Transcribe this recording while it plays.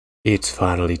It's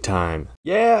finally time.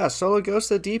 Yeah, solo Ghost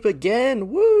of the Deep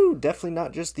again! Woo! Definitely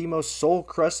not just the most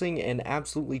soul-crushing and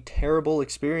absolutely terrible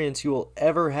experience you will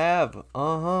ever have.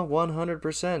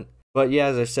 100%. But yeah,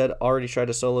 as I said, already tried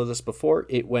to solo this before.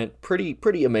 It went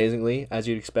pretty amazingly, as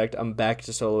you'd expect. I'm back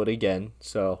to solo it again.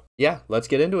 So yeah, let's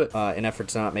get into it. In effort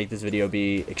to not make this video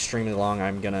be extremely long,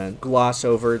 I'm gonna gloss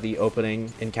over the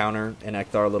opening encounter in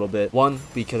Ekthar a little bit. One,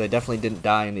 because I definitely didn't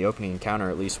die in the opening encounter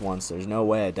at least once. There's no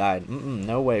way I died.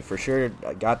 No way. For sure,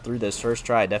 I got through this first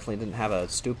try. I definitely didn't have a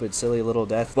stupid, silly little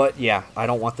death. But yeah, I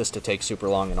don't want this to take super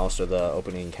long, and also the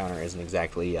opening encounter isn't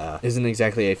exactly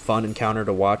a fun encounter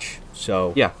to watch.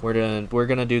 So yeah, we're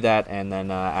gonna do that, and then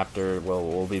after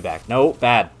we'll be back. No,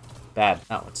 bad.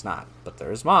 No, it's not. But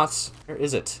there's moths. Where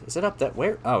is it? Is it up that?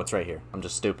 Where? Oh, it's right here. I'm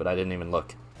just stupid. I didn't even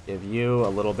look. Give you a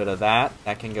little bit of that.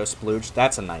 That can go splooge.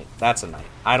 That's a knight. That's a knight.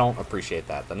 I don't appreciate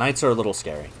that. The knights are a little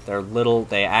scary.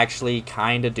 They actually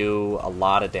kind of do a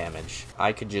lot of damage.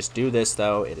 I could just do this,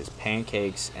 though. It is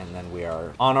pancakes, and then we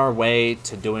are on our way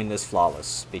to doing this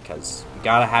flawless, because we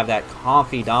gotta have that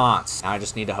confidence. Now I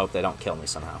just need to hope they don't kill me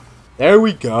somehow. There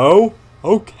we go.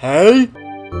 Okay.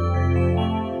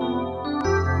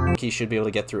 He should be able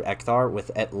to get through Ekthar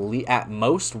with at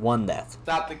most one death.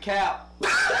 Stop the cap.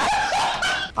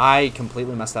 I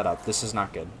completely messed that up. This is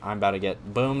not good. I'm about to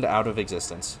get boomed out of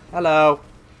existence. Hello.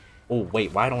 Oh,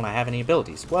 wait, why don't I have any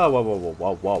abilities?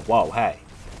 Whoa, hey.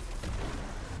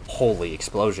 Holy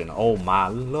explosion. Oh, my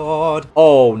lord.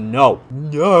 Oh, no.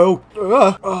 No.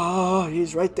 Oh,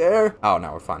 he's right there. Oh,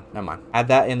 no, we're fine. Never mind. Add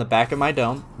that in the back of my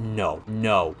dome. No.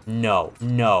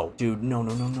 Dude,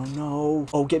 no.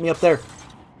 Oh, get me up there.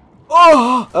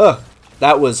 Oh!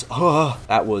 That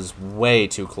was way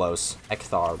too close.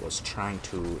 Ekthar was trying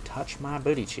to touch my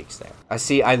booty cheeks there. I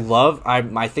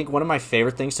think one of my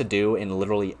favorite things to do in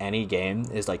literally any game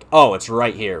is like, oh, it's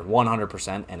right here,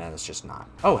 100%, and then it's just not.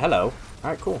 Oh, hello. All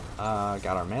right, cool. Got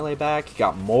our melee back.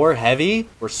 Got more heavy.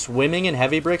 We're swimming in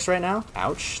heavy bricks right now.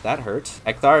 Ouch, that hurt.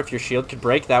 Ekthar, if your shield could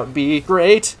break, that would be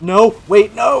great. No,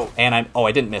 wait, no. And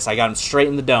I didn't miss. I got him straight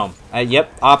in the dome.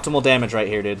 Yep, optimal damage right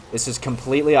here, dude. This is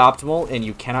completely optimal, and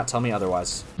you cannot tell me otherwise.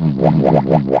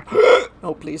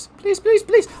 Oh, please.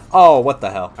 Oh, what the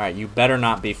hell? All right, you better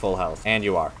not be full health. And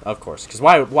you are, of course, because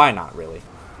why not, really?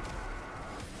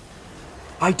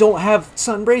 I don't have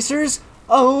sun bracers.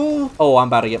 Oh, I'm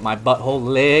about to get my butthole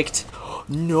licked.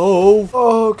 No.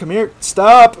 Oh, come here.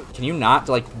 Stop. Can you not,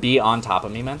 like, be on top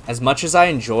of me, man? As much as I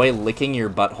enjoy licking your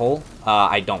butthole,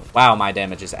 I don't. Wow, my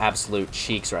damage is absolute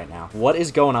cheeks right now. What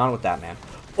is going on with that, man?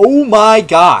 Oh, my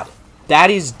God.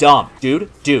 That is dumb. Dude,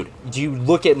 do you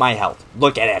look at my health?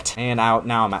 Look at it. And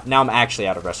now I'm actually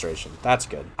out of restoration. That's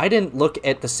good. I didn't look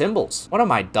at the symbols. What am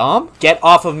I, dumb? Get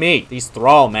off of me. These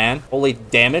thrall, man. Holy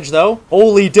damage, though.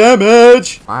 Holy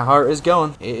damage. My heart is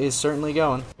going. It is certainly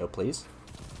going. Yo, please.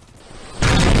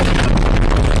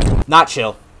 Not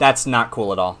chill. That's not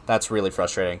cool at all. That's really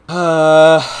frustrating.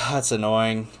 That's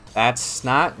annoying. That's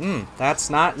not,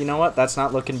 you know what? That's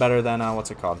not looking better than,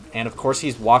 what's it called? And of course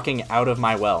he's walking out of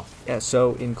my well. Yeah,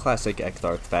 so in classic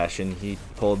Ekthar fashion, he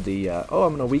pulled the, oh,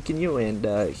 I'm gonna weaken you, and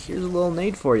here's a little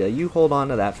nade for you. You hold on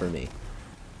to that for me.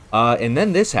 And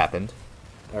then this happened.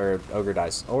 Or Ogre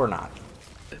dies. Or not.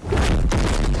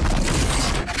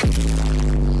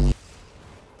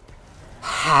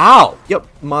 How? Yep,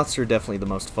 moths are definitely the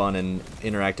most fun and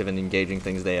interactive and engaging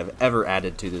things they have ever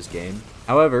added to this game.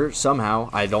 However, somehow,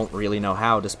 I don't really know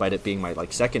how, despite it being my,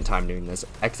 second time doing this,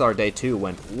 Ekthar Day 2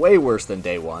 went way worse than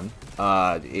Day 1.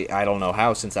 I don't know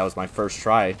how, since that was my first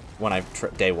try when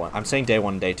Day 1. I'm saying Day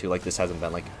 1 and Day 2 like this hasn't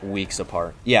been, weeks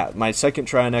apart. Yeah, my second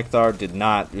try on Ekthar did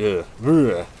not,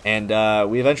 and,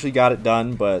 we eventually got it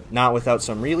done, but not without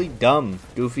some really dumb,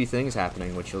 goofy things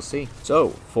happening, which you'll see. So,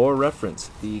 for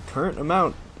reference, the current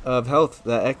amount of health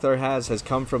that Ekthar has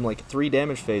come from 3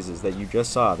 damage phases that you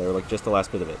just saw. They were just the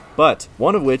last bit of it. But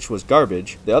one of which was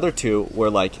garbage. The other 2 were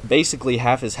basically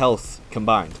half his health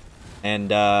combined.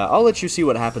 And I'll let you see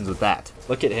what happens with that.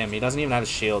 Look at him. He doesn't even have his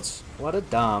shields. What a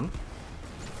dumb.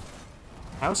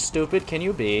 How stupid can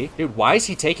you be? Dude, why is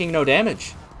he taking no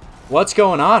damage? What's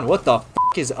going on? What the f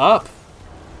is up?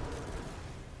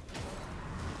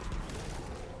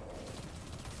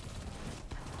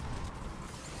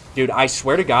 Dude, I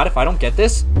swear to God, if I don't get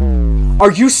this... Are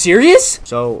you serious?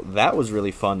 So, that was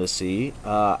really fun to see.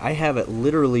 I have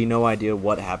literally no idea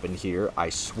what happened here.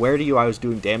 I swear to you, I was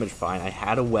doing damage fine. I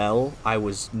had a well. I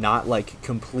was not,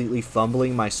 completely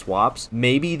fumbling my swaps.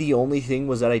 Maybe the only thing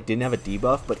was that I didn't have a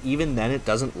debuff, but even then, it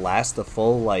doesn't last the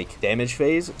full, damage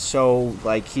phase. So,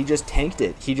 he just tanked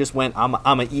it. He just went,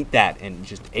 I'ma eat that, and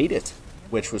just ate it.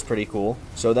 which was pretty cool.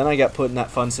 So then I got put in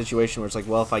that fun situation where it's like,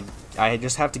 well, if I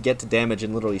just have to get to damage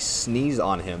and literally sneeze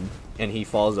on him and he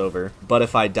falls over. But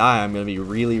if I die, I'm going to be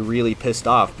really, really pissed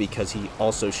off because he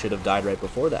also should have died right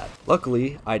before that.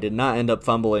 Luckily, I did not end up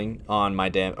fumbling on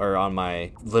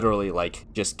my literally like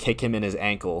just kick him in his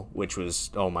ankle, which was,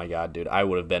 oh my god, dude, I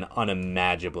would have been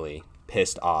unimaginably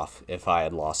pissed off if I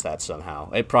had lost that somehow.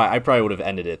 I probably would have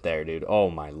ended it there, dude. Oh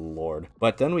my lord.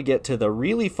 But then we get to the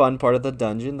really fun part of the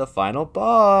dungeon, the final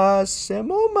boss,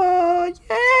 Simuma.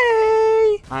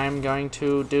 Yay! I'm going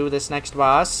to do this next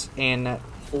boss in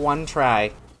one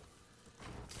try.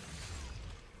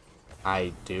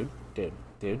 Dude,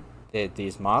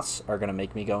 these moths are gonna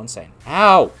make me go insane.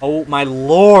 Ow! Oh my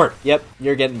lord! Yep,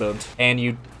 you're getting boomed. And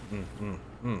you...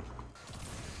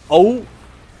 Oh!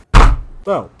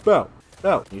 Bow.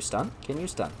 Oh, can you stun? Can you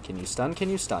stun? Can you stun? Can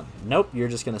you stun? Nope, you're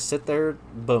just gonna sit there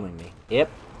booming me.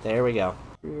 Yep, there we go.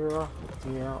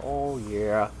 Yeah, oh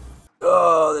yeah.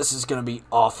 Oh, this is gonna be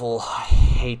awful. I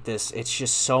hate this. It's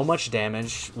just so much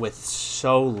damage with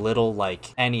so little, like,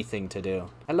 anything to do.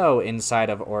 Hello,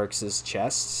 inside of Oryx's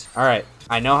chests. Alright,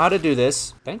 I know how to do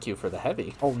this. Thank you for the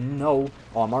heavy. Oh no.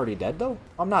 Oh, I'm already dead though?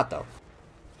 I'm not though.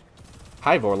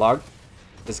 Hi, Vorlog.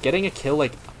 Is getting a kill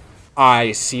like...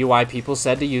 I see why people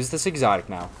said to use this exotic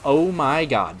now. Oh my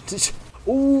god.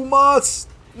 Oh, moths!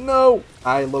 No!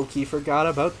 I low-key forgot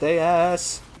about the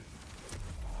ass.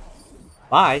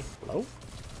 Bye. Hello?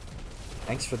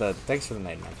 Thanks for the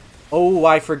name, man. Oh,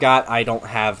 I forgot I don't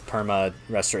have perma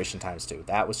restoration times 2.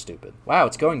 That was stupid. Wow,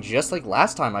 it's going just like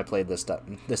last time I played this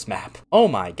map. Oh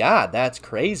my god, that's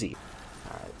crazy.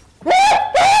 Alright.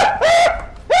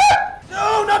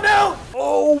 No, not now!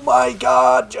 Oh my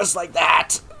god, just like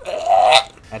that.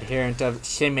 Adherent of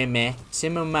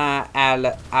Simuma al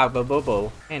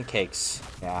Abobobo and cakes.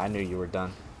 Yeah, I knew you were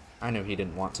done. I knew he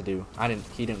didn't want to do.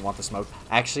 He didn't want the smoke.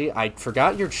 Actually, I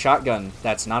forgot your shotgun.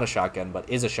 That's not a shotgun, but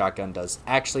is a shotgun. Does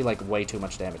actually like way too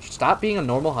much damage. Stop being a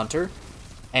normal hunter,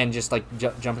 and just like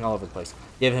jumping all over the place.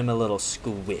 Give him a little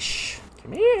squish.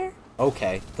 Come here.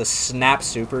 Okay, the snap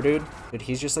super, dude. Dude,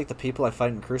 he's just like the people I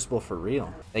fight in Crucible for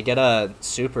real. They get a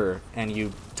super, and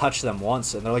you touch them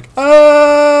once, and they're like,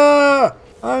 ah!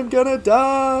 I'm gonna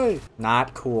die!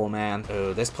 Not cool, man.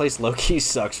 Ooh, this place low-key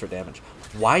sucks for damage.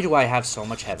 Why do I have so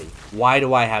much heavy? Why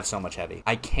do I have so much heavy?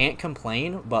 I can't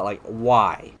complain, but like,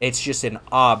 why? It's just an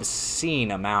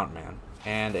obscene amount, man.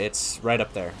 And it's right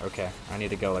up there. Okay, I need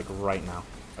to go like right now.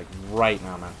 Like right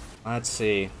now, man. Let's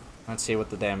see. Let's see what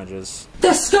the damage is.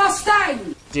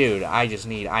 Disgusting! Dude, I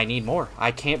need more.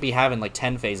 I can't be having like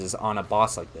 10 phases on a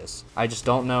boss like this. I just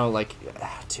don't know, like,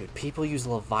 dude, people use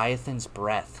Leviathan's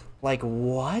Breath. Like,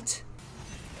 what?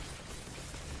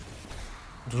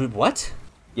 Dude, what?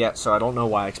 Yeah, so I don't know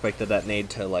why I expected that nade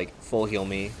to, like, full heal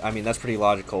me. I mean, that's pretty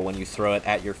logical when you throw it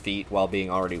at your feet while being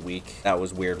already weak. That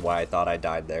was weird why I thought I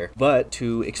died there. But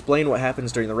to explain what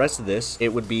happens during the rest of this, it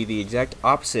would be the exact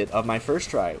opposite of my first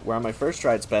try, where on my first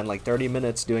try I'd spend like 30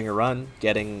 minutes doing a run,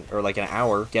 or like an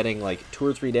hour, getting like 2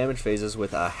 or 3 damage phases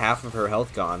with half of her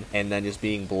health gone, and then just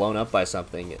being blown up by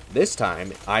something. This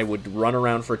time, I would run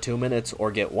around for 2 minutes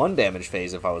or get 1 damage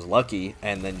phase if I was lucky,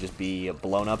 and then just be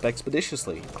blown up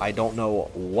expeditiously. I don't know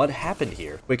what happened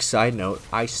here. Quick side note,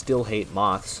 I still hate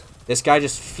moths. This guy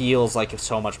just feels like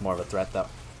so much more of a threat though.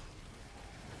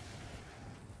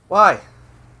 Why?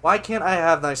 Why can't I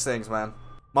have nice things, man?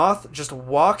 Moth just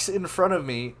walks in front of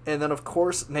me, and then of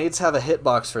course nades have a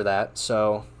hitbox for that,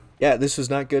 so... Yeah, this was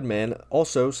not good, man.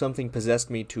 Also, something possessed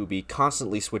me to be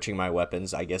constantly switching my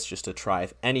weapons, I guess just to try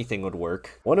if anything would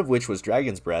work. One of which was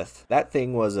Dragon's Breath. That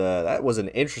thing was that was an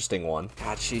interesting one.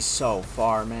 God, she's so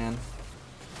far, man.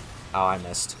 Oh, I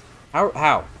missed.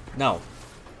 How? No.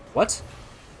 What?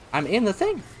 I'm in the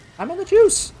thing. I'm in the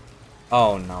juice.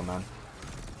 Oh, no, man.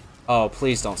 Oh,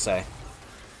 please don't say.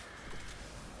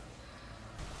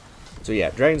 So yeah,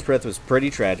 Dragon's Breath was pretty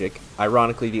tragic.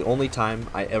 Ironically, the only time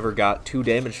I ever got 2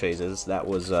 damage phases. That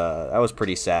was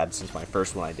pretty sad, since my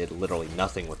first one I did literally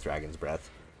nothing with Dragon's Breath.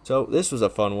 So this was a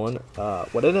fun one.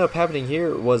 What ended up happening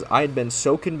here was I'd been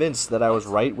so convinced that I was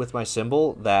right with my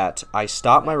symbol that I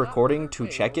stopped my recording to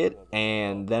check it,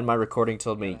 and then my recording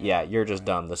told me, yeah, you're just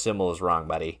dumb, the symbol is wrong,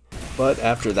 buddy. But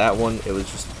after that one, it was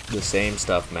just the same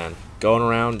stuff, man. Going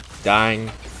around,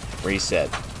 dying, reset.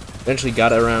 Eventually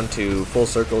got around to full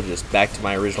circle, just back to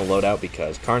my original loadout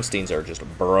because Karnsteins are just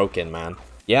broken, man.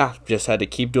 Yeah, just had to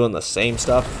keep doing the same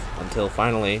stuff until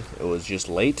finally it was just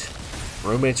late.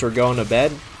 Roommates were going to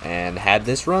bed and had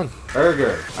this run.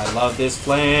 Burger, I love this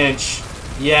flinch.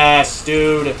 Yes,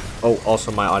 dude. Oh,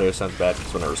 also my audio sounds bad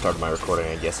because when I restarted my recording,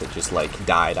 I guess it just like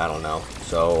died. I don't know.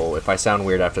 So if I sound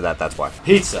weird after that, that's why.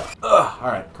 Pizza. Ugh. All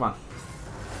right, come on.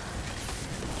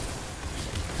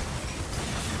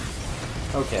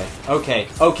 Okay, okay,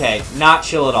 okay. Not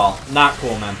chill at all. Not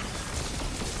cool, man.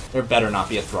 There better not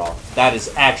be a thrall. That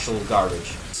is actual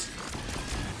garbage.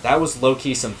 That was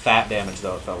low-key some fat damage,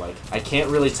 though, it felt like. I can't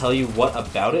really tell you what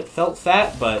about it felt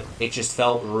fat, but it just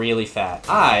felt really fat.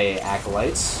 Hi,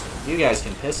 acolytes. You guys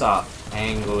can piss off.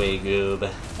 Angry goob.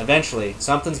 Eventually,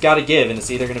 something's gotta give, and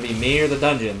it's either gonna be me or the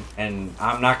dungeon, and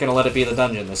I'm not gonna let it be the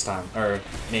dungeon this time. Or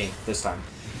me, this time.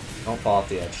 Don't fall off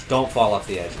the edge. Don't fall off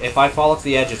the edge. If I fall off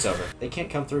the edge, it's over. They can't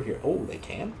come through here. Oh, they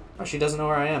can? Oh, she doesn't know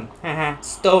where I am. Haha.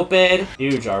 Stupid.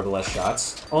 Huge arbalest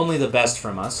shots. Only the best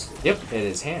from us. Yep, it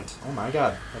is hand. Oh my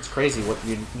god. That's crazy what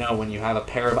you know when you have a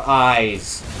pair of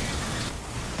eyes.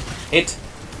 Hit.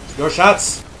 Your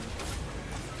shots.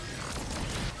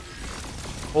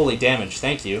 Holy damage.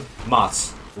 Thank you.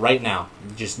 Moths. Right now.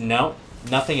 Just no.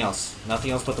 Nothing else.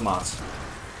 Nothing else but the moths.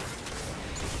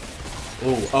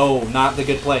 Ooh, oh, not the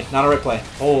good play. Not a right play.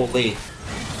 Holy.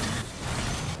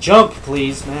 Jump,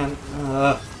 please, man.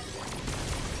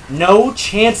 No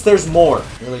chance there's more.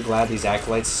 Really glad these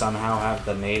acolytes somehow have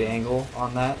the nade angle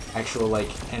on that. Actual, like,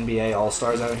 NBA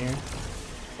All-Stars out here.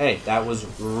 Hey, that was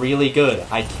really good.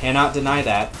 I cannot deny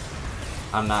that.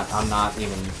 I'm not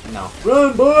even, no.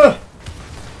 Run, boy!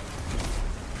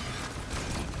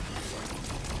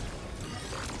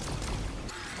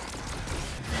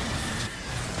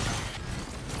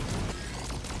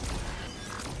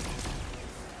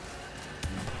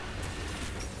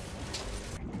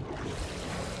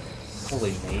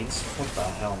 Holy nades. What the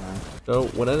hell, man? So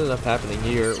what ended up happening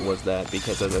here was that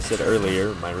because, as I said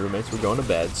earlier, my roommates were going to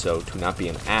bed, so to not be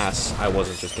an ass, I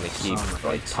wasn't just gonna keep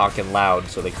like talking loud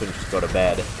so they couldn't just go to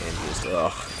bed, and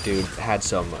just dude, had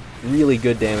some really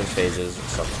good damage phases,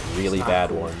 some really bad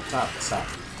ones. Stop.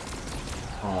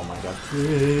 Oh my god.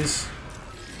 Please.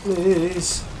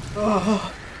 Please.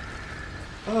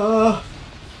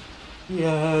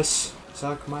 Yes.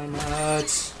 Suck my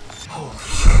nuts. Holy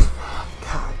shit.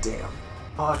 God damn.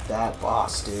 Fuck that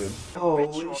boss, dude.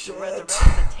 Holy shit.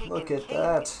 Look at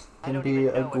that. Can be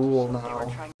a ghoul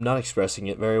now. I'm not expressing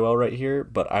it very well right here,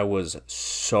 but I was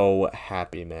so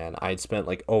happy, man. I had spent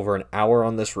like over an hour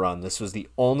on this run. This was the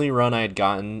only run I had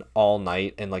gotten all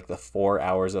night in like the 4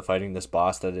 hours of fighting this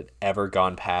boss that had ever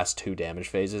gone past 2 damage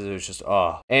phases. It was just,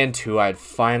 and 2, I had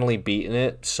finally beaten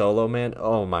it solo, man.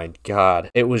 Oh my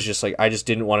god. It was just like, I just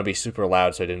didn't want to be super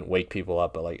loud so I didn't wake people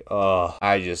up, but like,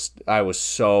 I was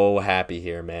so happy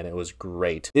here, man. It was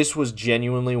great. This was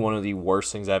genuinely one of the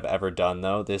worst things I've ever done,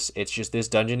 though. It's just, this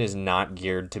dungeon is not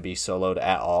geared to be soloed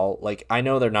at all. Like, I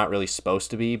know they're not really supposed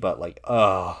to be, but like,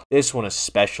 this one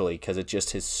especially, because it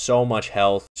just has so much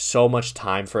health, so much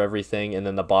time for everything, and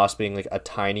then the boss being like a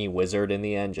tiny wizard in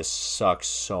the end just sucks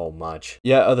so much.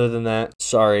 Yeah, other than that,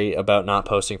 sorry about not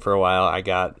posting for a while. I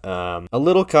got a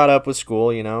little caught up with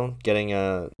school, you know, getting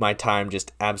my time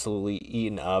just absolutely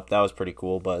eaten up. That was pretty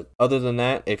cool, but other than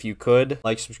that, if you could,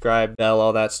 like, subscribe, bell,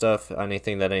 all that stuff,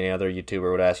 anything that any other YouTuber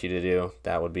would ask you to do,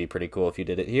 that would be pretty cool if you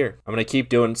did it here. I'm gonna keep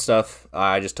doing stuff.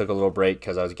 I just took a little break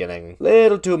because I was getting a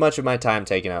little too much of my time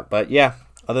taken up. But yeah,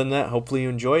 other than that, hopefully you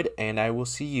enjoyed, and I will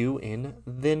see you in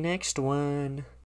the next one.